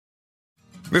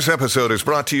This episode is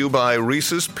brought to you by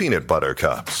Reese's Peanut Butter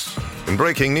Cups. In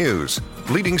breaking news,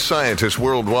 leading scientists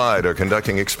worldwide are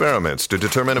conducting experiments to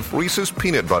determine if Reese's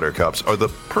Peanut Butter Cups are the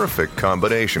perfect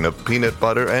combination of peanut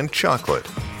butter and chocolate.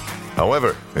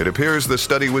 However, it appears the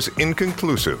study was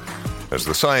inconclusive, as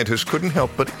the scientists couldn't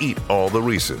help but eat all the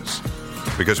Reese's.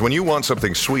 Because when you want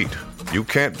something sweet, you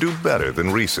can't do better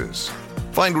than Reese's.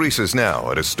 Find Reese's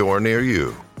now at a store near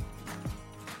you.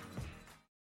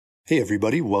 Hey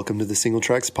everybody, welcome to the Single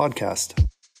Tracks Podcast.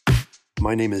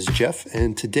 My name is Jeff,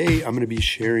 and today I'm going to be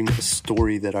sharing a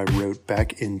story that I wrote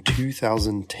back in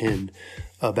 2010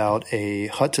 about a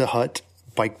hut-to-hut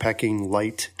bikepacking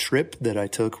light trip that I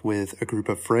took with a group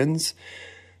of friends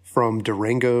from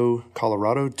Durango,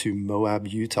 Colorado to Moab,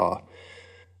 Utah.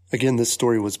 Again, this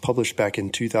story was published back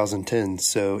in 2010,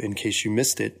 so in case you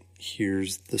missed it,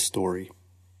 here's the story.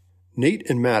 Nate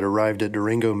and Matt arrived at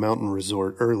Durango Mountain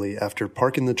Resort early after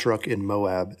parking the truck in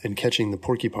Moab and catching the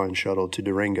Porcupine Shuttle to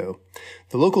Durango.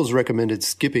 The locals recommended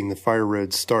skipping the Fire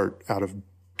Road start out of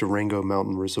Durango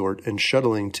Mountain Resort and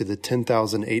shuttling to the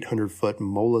 10,800-foot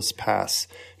Molas Pass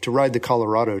to ride the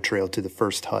Colorado Trail to the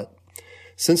first hut.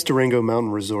 Since Durango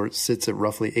Mountain Resort sits at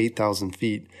roughly 8,000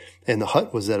 feet and the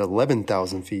hut was at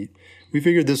 11,000 feet, we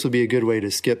figured this would be a good way to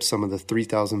skip some of the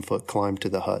 3,000-foot climb to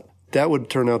the hut. That would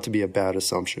turn out to be a bad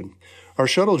assumption. Our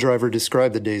shuttle driver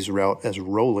described the day's route as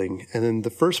rolling, and then the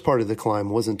first part of the climb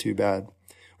wasn't too bad.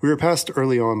 We were passed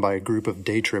early on by a group of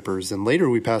day trippers, and later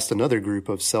we passed another group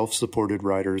of self-supported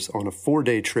riders on a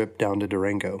 4-day trip down to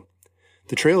Durango.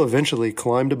 The trail eventually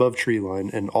climbed above treeline,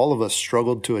 and all of us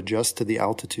struggled to adjust to the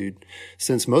altitude,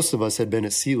 since most of us had been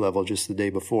at sea level just the day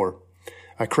before.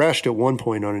 I crashed at one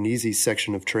point on an easy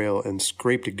section of trail and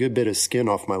scraped a good bit of skin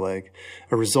off my leg,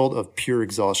 a result of pure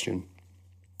exhaustion.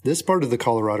 This part of the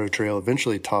Colorado Trail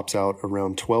eventually tops out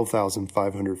around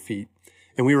 12,500 feet,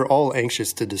 and we were all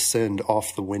anxious to descend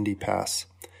off the windy pass.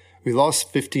 We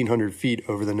lost 1,500 feet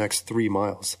over the next 3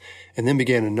 miles, and then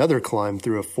began another climb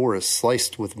through a forest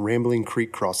sliced with rambling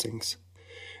creek crossings.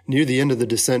 Near the end of the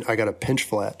descent, I got a pinch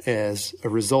flat as a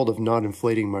result of not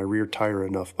inflating my rear tire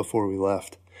enough before we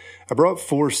left. I brought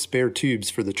 4 spare tubes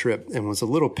for the trip and was a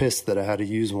little pissed that I had to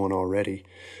use one already,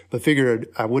 but figured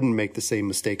I wouldn't make the same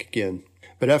mistake again.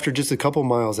 But after just a couple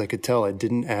miles, I could tell I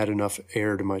didn't add enough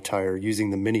air to my tire using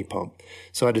the mini pump,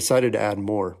 so I decided to add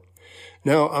more.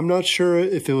 Now, I'm not sure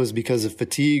if it was because of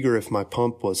fatigue or if my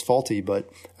pump was faulty,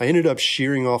 but I ended up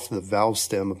shearing off the valve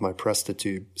stem of my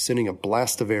Prestatube, sending a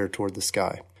blast of air toward the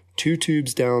sky. 2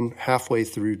 tubes down halfway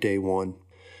through day 1.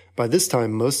 By this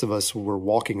time, most of us were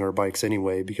walking our bikes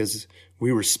anyway because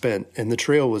we were spent and the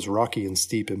trail was rocky and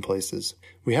steep in places.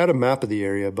 We had a map of the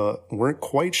area, but weren't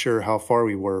quite sure how far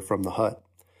we were from the hut.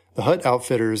 The hut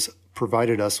outfitters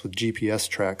provided us with GPS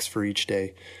tracks for each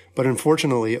day, but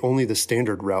unfortunately only the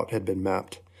standard route had been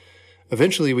mapped.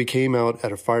 Eventually we came out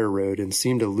at a fire road and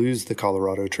seemed to lose the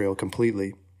Colorado Trail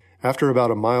completely. After about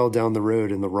a mile down the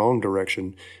road in the wrong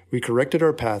direction, we corrected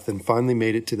our path and finally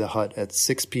made it to the hut at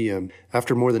 6 p.m.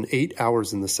 after more than 8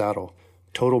 hours in the saddle.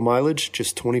 Total mileage,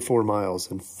 just 24 miles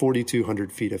and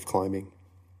 4,200 feet of climbing.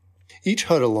 Each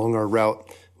hut along our route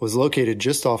was located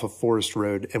just off a forest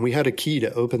road, and we had a key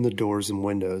to open the doors and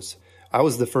windows. I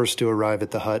was the first to arrive at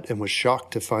the hut and was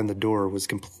shocked to find the door was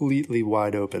completely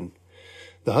wide open.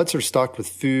 The huts are stocked with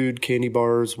food, candy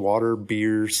bars, water,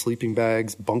 beer, sleeping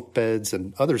bags, bunk beds,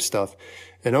 and other stuff,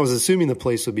 and I was assuming the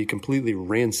place would be completely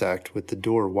ransacked with the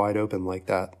door wide open like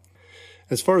that.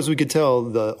 As far as we could tell,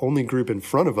 the only group in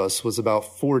front of us was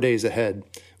about 4 days ahead,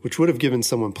 which would have given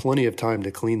someone plenty of time to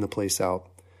clean the place out.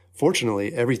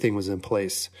 Fortunately, everything was in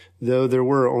place, though there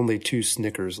were only 2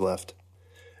 Snickers left.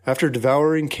 After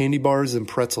devouring candy bars and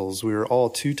pretzels, we were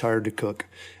all too tired to cook,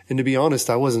 and to be honest,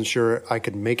 I wasn't sure I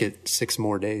could make it 6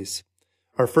 more days.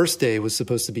 Our first day was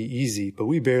supposed to be easy, but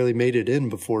we barely made it in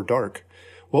before dark.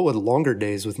 What would longer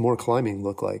days with more climbing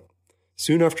look like?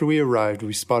 Soon after we arrived,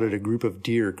 we spotted a group of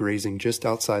deer grazing just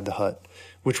outside the hut,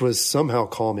 which was somehow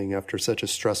calming after such a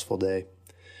stressful day.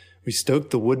 We stoked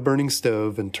the wood-burning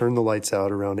stove and turned the lights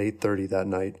out around 8:30 that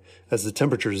night as the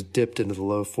temperatures dipped into the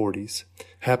low 40s,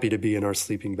 happy to be in our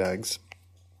sleeping bags.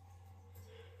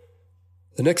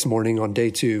 The next morning on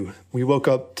day 2, we woke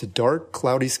up to dark,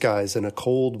 cloudy skies and a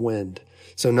cold wind,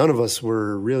 so none of us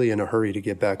were really in a hurry to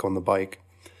get back on the bike.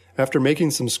 After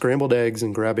making some scrambled eggs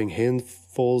and grabbing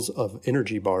handfuls of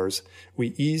energy bars,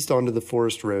 we eased onto the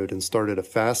forest road and started a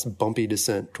fast, bumpy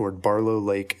descent toward Barlow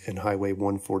Lake and Highway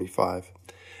 145.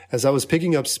 As I was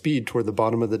picking up speed toward the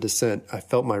bottom of the descent, I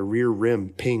felt my rear rim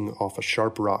ping off a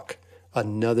sharp rock.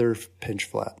 Another pinch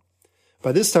flat.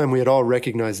 By this time, we had all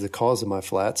recognized the cause of my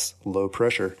flats, low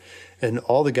pressure, and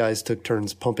all the guys took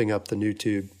turns pumping up the new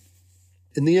tube.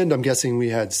 In the end, I'm guessing we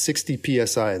had 60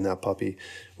 PSI in that puppy,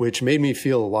 which made me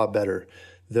feel a lot better,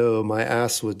 though my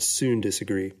ass would soon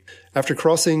disagree. After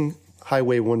crossing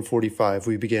Highway 145,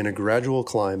 we began a gradual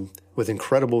climb with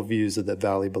incredible views of the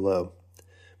valley below.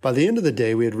 By the end of the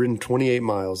day, we had ridden 28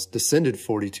 miles, descended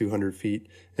 4,200 feet,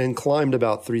 and climbed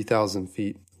about 3,000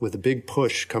 feet, with a big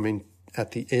push coming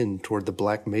at the end toward the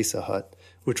Black Mesa hut,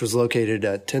 which was located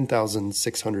at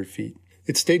 10,600 feet.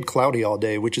 It stayed cloudy all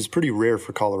day, which is pretty rare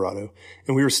for Colorado,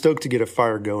 and we were stoked to get a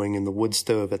fire going in the wood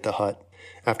stove at the hut.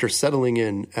 After settling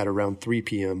in at around 3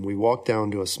 p.m., we walked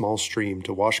down to a small stream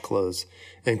to wash clothes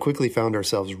and quickly found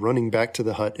ourselves running back to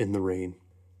the hut in the rain.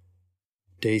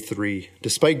 Day 3.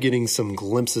 Despite getting some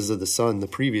glimpses of the sun the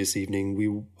previous evening,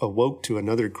 we awoke to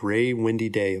another gray, windy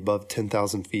day above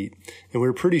 10,000 feet, and we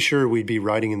were pretty sure we'd be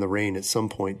riding in the rain at some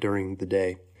point during the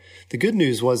day. The good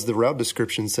news was the route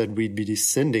description said we'd be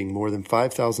descending more than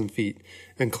 5,000 feet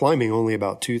and climbing only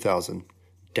about 2,000.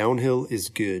 Downhill is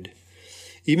good.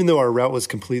 Even though our route was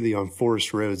completely on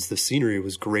forest roads, the scenery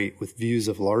was great with views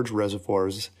of large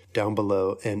reservoirs down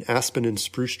below and aspen and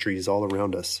spruce trees all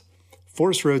around us.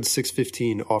 Forest Road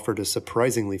 615 offered a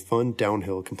surprisingly fun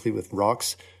downhill complete with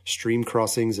rocks, stream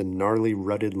crossings, and gnarly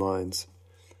rutted lines.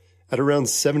 At around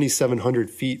 7,700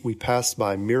 feet, we passed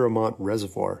by Miramont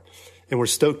Reservoir and were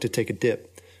stoked to take a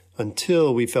dip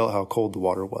until we felt how cold the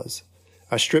water was.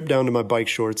 I stripped down to my bike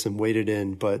shorts and waded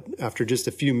in, but after just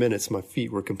a few minutes, my feet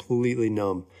were completely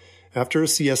numb. After a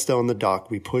siesta on the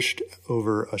dock, we pushed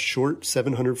over a short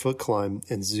 700-foot climb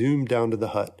and zoomed down to the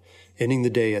hut, ending the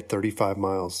day at 35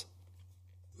 miles.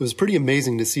 It was pretty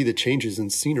amazing to see the changes in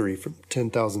scenery from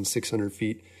 10,600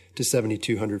 feet to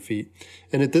 7,200 feet,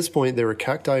 and at this point there were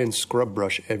cacti and scrub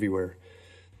brush everywhere.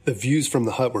 The views from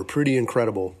the hut were pretty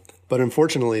incredible, but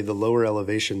unfortunately the lower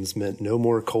elevations meant no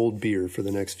more cold beer for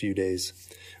the next few days.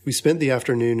 We spent the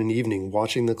afternoon and evening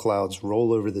watching the clouds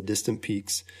roll over the distant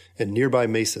peaks and nearby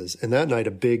mesas, and that night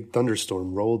a big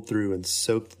thunderstorm rolled through and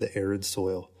soaked the arid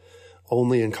soil.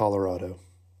 Only in Colorado.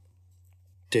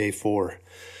 Day 4.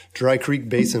 Dry Creek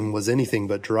Basin was anything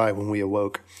but dry when we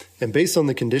awoke, and based on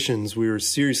the conditions, we were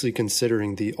seriously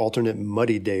considering the alternate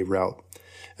muddy day route.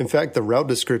 In fact, the route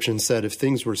description said if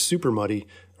things were super muddy,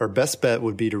 our best bet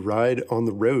would be to ride on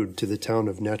the road to the town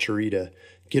of Naturita,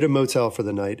 get a motel for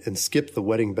the night, and skip the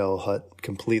Wedding Bell hut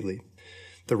completely.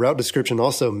 The route description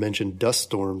also mentioned dust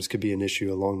storms could be an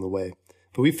issue along the way,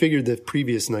 but we figured the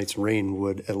previous night's rain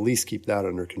would at least keep that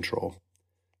under control.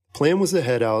 Plan was to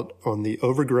head out on the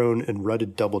overgrown and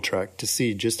rutted double track to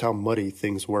see just how muddy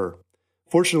things were.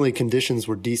 Fortunately, conditions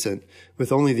were decent,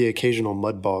 with only the occasional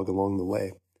mud bog along the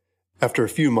way. After a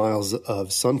few miles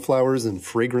of sunflowers and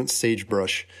fragrant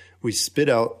sagebrush, we spit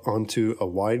out onto a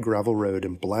wide gravel road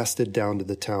and blasted down to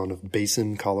the town of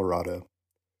Basin, Colorado.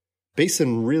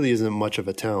 Basin really isn't much of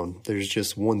a town. There's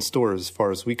just one store as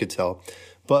far as we could tell,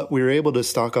 but we were able to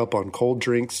stock up on cold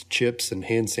drinks, chips, and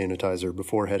hand sanitizer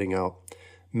before heading out.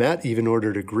 Matt even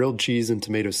ordered a grilled cheese and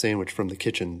tomato sandwich from the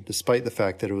kitchen, despite the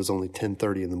fact that it was only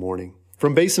 10:30 in the morning.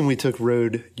 From Basin, we took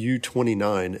road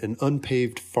U-29, an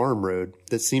unpaved farm road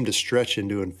that seemed to stretch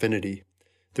into infinity.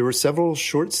 There were several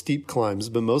short, steep climbs,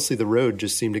 but mostly the road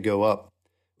just seemed to go up.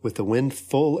 With the wind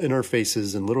full in our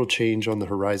faces and little change on the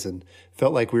horizon,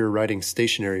 felt like we were riding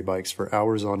stationary bikes for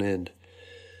hours on end.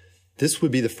 This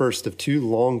would be the first of 2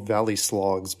 long valley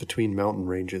slogs between mountain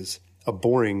ranges, a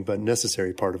boring but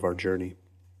necessary part of our journey.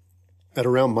 At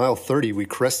around mile 30, we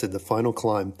crested the final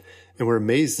climb, and were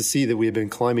amazed to see that we had been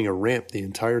climbing a ramp the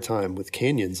entire time, with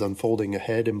canyons unfolding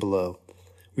ahead and below.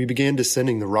 We began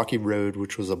descending the rocky road,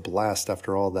 which was a blast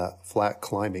after all that flat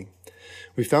climbing.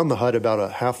 We found the hut about a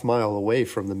half-mile away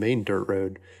from the main dirt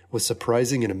road, with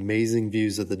surprising and amazing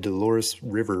views of the Dolores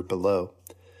River below.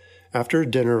 After a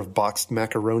dinner of boxed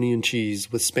macaroni and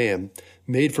cheese with Spam,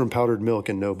 made from powdered milk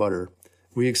and no butter,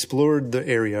 we explored the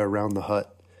area around the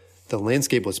hut. The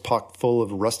landscape was pocked full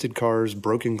of rusted cars,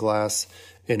 broken glass,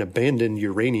 and abandoned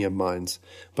uranium mines,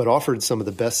 but offered some of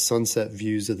the best sunset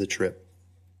views of the trip.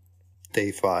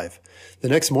 Day 5. The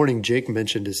next morning, Jake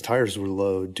mentioned his tires were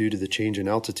low due to the change in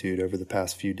altitude over the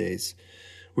past few days.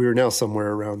 We were now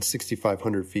somewhere around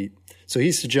 6,500 feet, so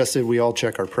he suggested we all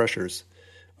check our pressures.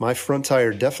 My front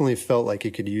tire definitely felt like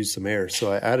it could use some air, so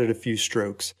I added a few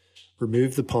strokes,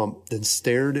 removed the pump, then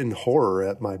stared in horror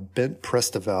at my bent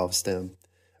Presta valve stem.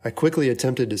 I quickly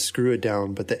attempted to screw it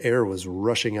down, but the air was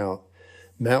rushing out.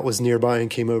 Matt was nearby and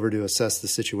came over to assess the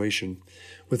situation.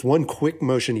 With one quick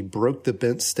motion, he broke the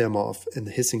bent stem off, and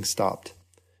the hissing stopped.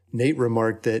 Nate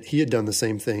remarked that he had done the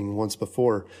same thing once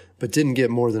before, but didn't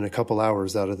get more than a couple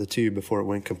hours out of the tube before it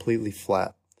went completely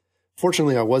flat.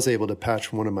 Fortunately, I was able to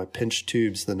patch one of my pinched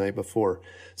tubes the night before,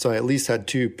 so I at least had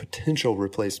 2 potential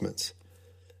replacements.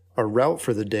 Our route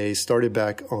for the day started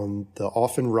back on the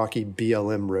often rocky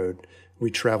BLM road we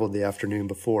traveled the afternoon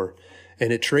before,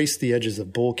 and it traced the edges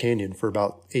of Bull Canyon for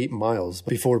about 8 miles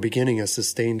before beginning a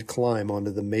sustained climb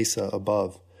onto the mesa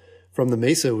above. From the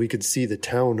mesa, we could see the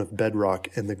town of Bedrock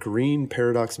and the green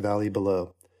Paradox Valley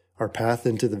below. Our path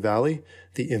into the valley,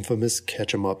 the infamous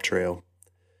Ketchum Up Trail.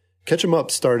 Ketchum Up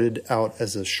started out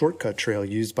as a shortcut trail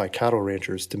used by cattle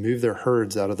ranchers to move their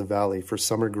herds out of the valley for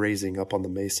summer grazing up on the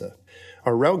mesa.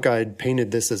 Our route guide painted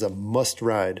this as a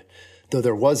must-ride, though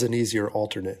there was an easier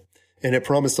alternate, and it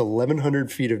promised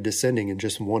 1,100 feet of descending in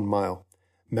just 1 mile.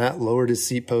 Matt lowered his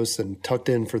seat posts and tucked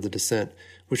in for the descent,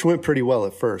 which went pretty well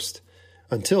at first.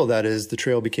 Until, that is, the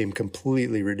trail became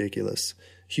completely ridiculous.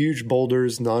 Huge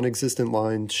boulders, non-existent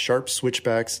lines, sharp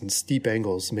switchbacks, and steep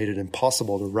angles made it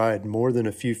impossible to ride more than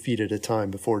a few feet at a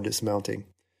time before dismounting.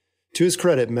 To his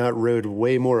credit, Matt rode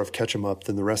way more of Ketchum Up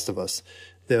than the rest of us,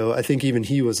 though I think even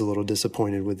he was a little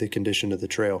disappointed with the condition of the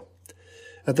trail.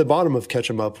 At the bottom of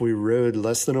Ketchum Up, we rode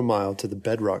less than a mile to the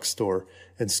Bedrock store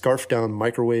and scarfed down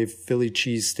microwave Philly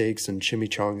cheesesteaks and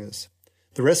chimichangas.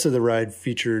 The rest of the ride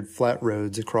featured flat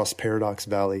roads across Paradox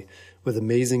Valley with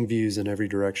amazing views in every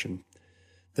direction.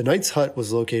 The night's hut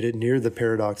was located near the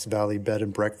Paradox Valley bed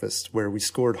and breakfast, where we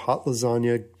scored hot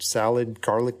lasagna, salad,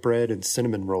 garlic bread, and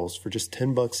cinnamon rolls for just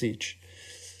 $10 each.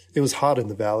 It was hot in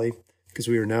the valley, because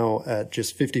we were now at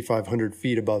just 5,500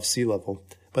 feet above sea level,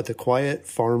 but the quiet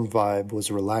farm vibe was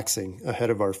relaxing ahead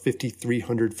of our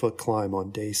 5,300-foot climb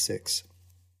on day 6.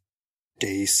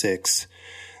 Day 6.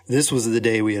 This was the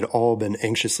day we had all been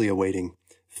anxiously awaiting.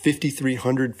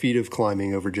 5,300 feet of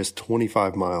climbing over just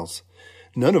 25 miles.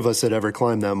 None of us had ever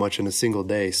climbed that much in a single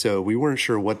day, so we weren't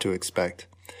sure what to expect.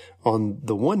 On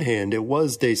the one hand, it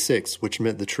was day 6, which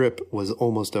meant the trip was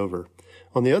almost over.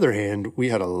 On the other hand, we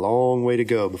had a long way to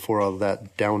go before all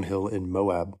that downhill in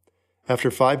Moab.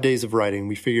 After 5 days of riding,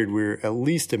 we figured we were at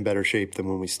least in better shape than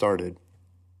when we started.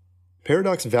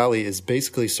 Paradox Valley is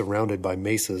basically surrounded by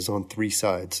mesas on 3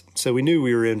 sides, so we knew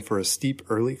we were in for a steep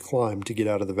early climb to get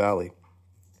out of the valley.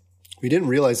 We didn't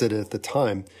realize it at the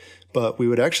time, but we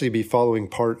would actually be following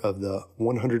part of the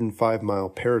 105-mile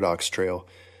Paradox Trail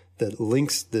that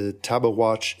links the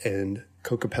Tabawatch and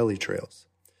Kokopelli trails.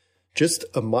 Just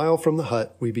a mile from the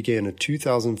hut, we began a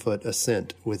 2,000-foot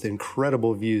ascent with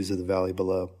incredible views of the valley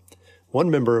below. One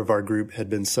member of our group had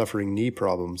been suffering knee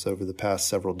problems over the past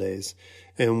several days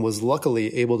and was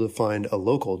luckily able to find a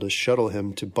local to shuttle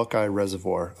him to Buckeye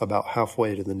Reservoir about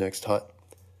halfway to the next hut.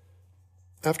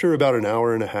 After about an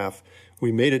hour and a half,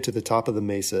 we made it to the top of the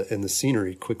mesa, and the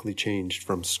scenery quickly changed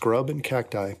from scrub and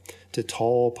cacti to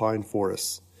tall pine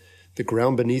forests. The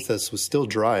ground beneath us was still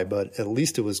dry, but at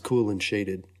least it was cool and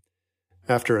shaded.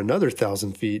 After another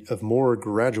 1,000 feet of more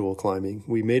gradual climbing,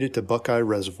 we made it to Buckeye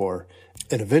Reservoir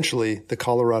and eventually the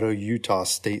Colorado-Utah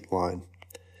state line.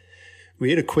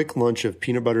 We ate a quick lunch of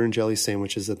peanut butter and jelly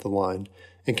sandwiches at the line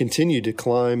and continued to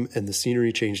climb, and the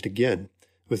scenery changed again,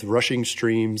 with rushing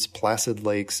streams, placid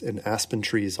lakes, and aspen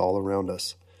trees all around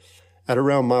us. At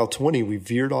around mile 20, we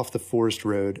veered off the forest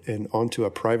road and onto a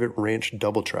private ranch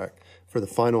double track for the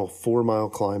final 4-mile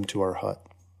climb to our hut.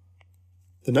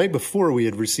 The night before, we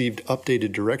had received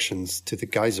updated directions to the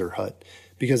Geyser Hut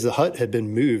because the hut had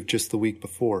been moved just the week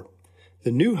before.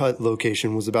 The new hut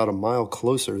location was about a mile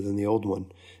closer than the old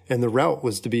one, and the route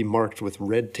was to be marked with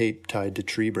red tape tied to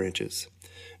tree branches.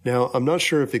 Now, I'm not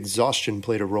sure if exhaustion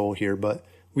played a role here, but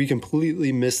we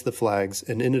completely missed the flags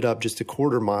and ended up just a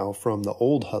quarter mile from the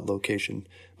old hut location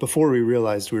before we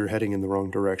realized we were heading in the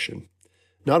wrong direction.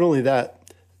 Not only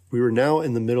that, we were now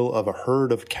in the middle of a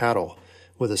herd of cattle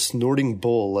with a snorting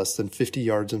bull less than 50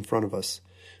 yards in front of us.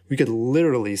 We could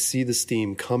literally see the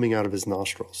steam coming out of his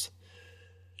nostrils.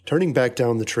 Turning back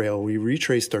down the trail, we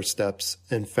retraced our steps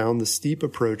and found the steep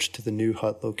approach to the new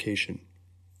hut location.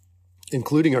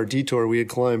 Including our detour, we had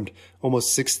climbed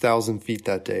almost 6,000 feet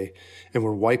that day and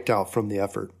were wiped out from the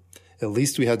effort. At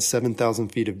least we had 7,000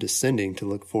 feet of descending to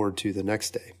look forward to the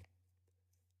next day.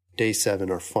 Day 7,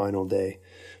 our final day.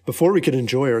 Before we could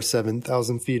enjoy our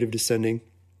 7,000 feet of descending,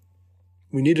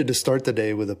 we needed to start the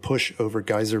day with a push over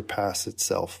Geyser Pass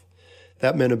itself.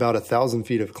 That meant about 1,000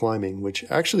 feet of climbing, which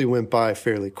actually went by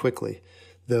fairly quickly,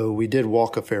 though we did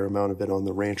walk a fair amount of it on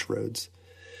the ranch roads.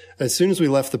 As soon as we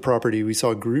left the property, we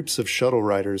saw groups of shuttle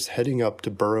riders heading up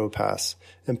to Burro Pass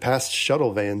and passed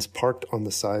shuttle vans parked on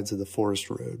the sides of the forest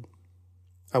road.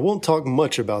 I won't talk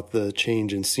much about the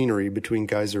change in scenery between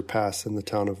Geyser Pass and the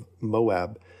town of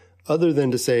Moab, other than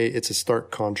to say it's a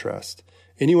stark contrast.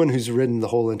 Anyone who's ridden the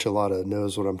whole enchilada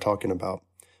knows what I'm talking about.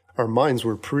 Our minds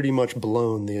were pretty much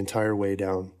blown the entire way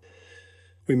down.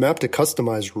 We mapped a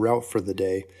customized route for the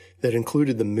day that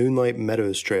included the Moonlight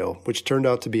Meadows Trail, which turned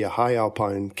out to be a high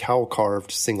alpine, cow-carved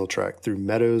single track through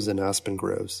meadows and aspen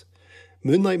groves.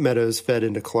 Moonlight Meadows fed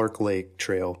into Clark Lake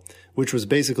Trail, which was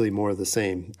basically more of the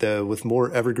same, though with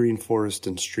more evergreen forest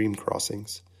and stream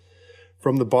crossings.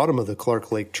 From the bottom of the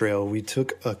Clark Lake Trail, we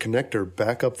took a connector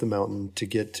back up the mountain to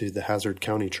get to the Hazard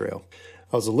County Trail.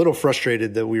 I was a little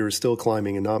frustrated that we were still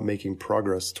climbing and not making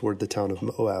progress toward the town of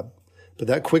Moab, but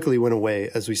that quickly went away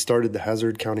as we started the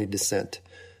Hazard County descent.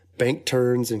 Bank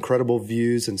turns, incredible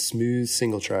views, and smooth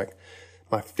single track.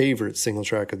 My favorite single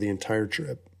track of the entire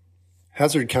trip.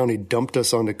 Hazard County dumped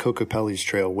us onto Kokopelli's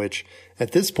Trail, which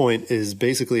at this point is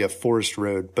basically a forest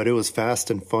road, but it was fast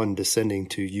and fun descending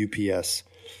to UPS.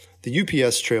 The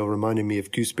UPS Trail reminded me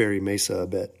of Gooseberry Mesa a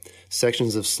bit.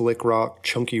 Sections of slick rock,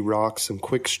 chunky rocks, and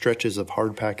quick stretches of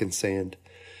hardpack and sand.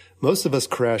 Most of us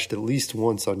crashed at least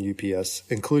once on UPS,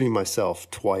 including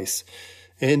myself, twice.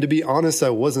 And to be honest,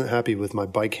 I wasn't happy with my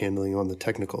bike handling on the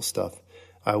technical stuff.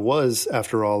 I was,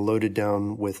 after all, loaded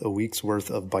down with a week's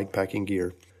worth of bikepacking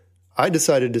gear. I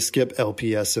decided to skip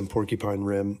LPS and Porcupine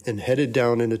Rim and headed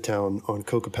down into town on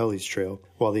Kokopelli's Trail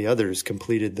while the others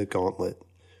completed the gauntlet.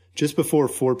 Just before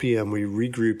 4 p.m., we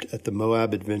regrouped at the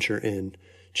Moab Adventure Inn,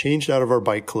 changed out of our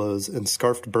bike clothes, and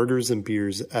scarfed burgers and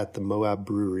beers at the Moab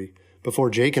Brewery before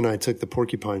Jake and I took the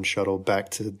Porcupine Shuttle back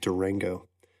to Durango.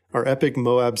 Our epic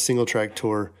Moab single-track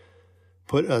tour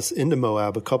put us into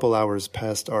Moab a couple hours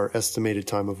past our estimated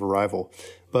time of arrival,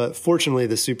 but fortunately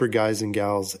the super guys and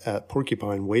gals at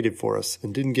Porcupine waited for us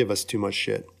and didn't give us too much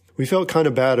shit. We felt kind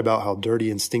of bad about how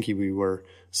dirty and stinky we were,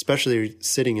 especially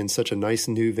sitting in such a nice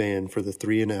new van for the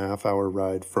 3.5-hour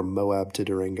ride from Moab to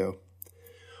Durango.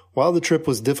 While the trip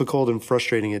was difficult and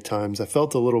frustrating at times, I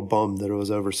felt a little bummed that it was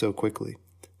over so quickly.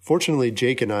 Fortunately,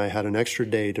 Jake and I had an extra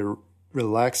day to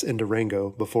relax in Durango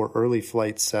before early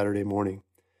flights Saturday morning.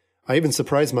 I even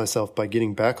surprised myself by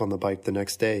getting back on the bike the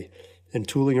next day and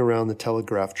tooling around the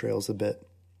telegraph trails a bit.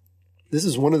 This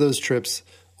is one of those trips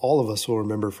all of us will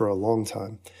remember for a long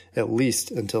time, at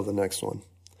least until the next one.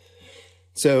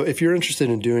 So if you're interested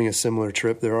in doing a similar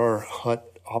trip, there are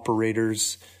hut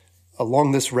operators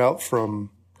along this route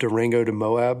from Durango to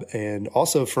Moab and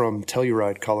also from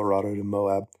Telluride, Colorado to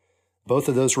Moab. Both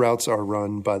of those routes are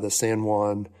run by the San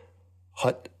Juan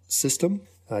Hut System.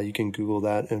 You can Google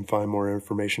that and find more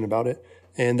information about it.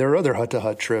 And there are other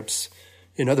hut-to-hut trips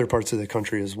in other parts of the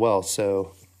country as well,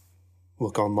 so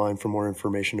look online for more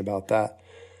information about that.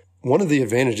 One of the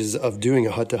advantages of doing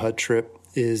a hut-to-hut trip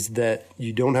is that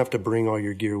you don't have to bring all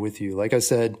your gear with you. Like I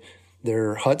said, there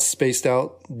are huts spaced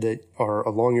out that are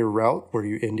along your route where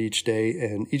you end each day,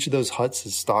 and each of those huts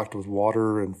is stocked with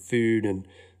water and food and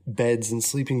beds and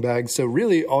sleeping bags. So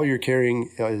really all you're carrying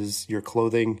is your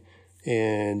clothing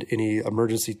and any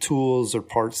emergency tools or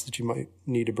parts that you might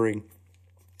need to bring.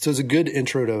 So it's a good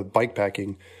intro to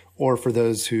bikepacking, or for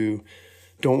those who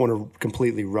don't want to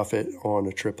completely rough it on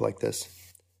a trip like this.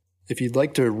 If you'd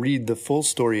like to read the full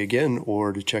story again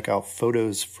or to check out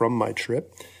photos from my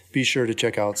trip, be sure to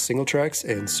check out Single Tracks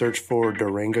and search for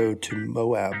Durango to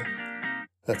Moab.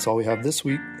 That's all we have this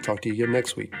week. Talk to you again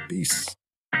next week. Peace.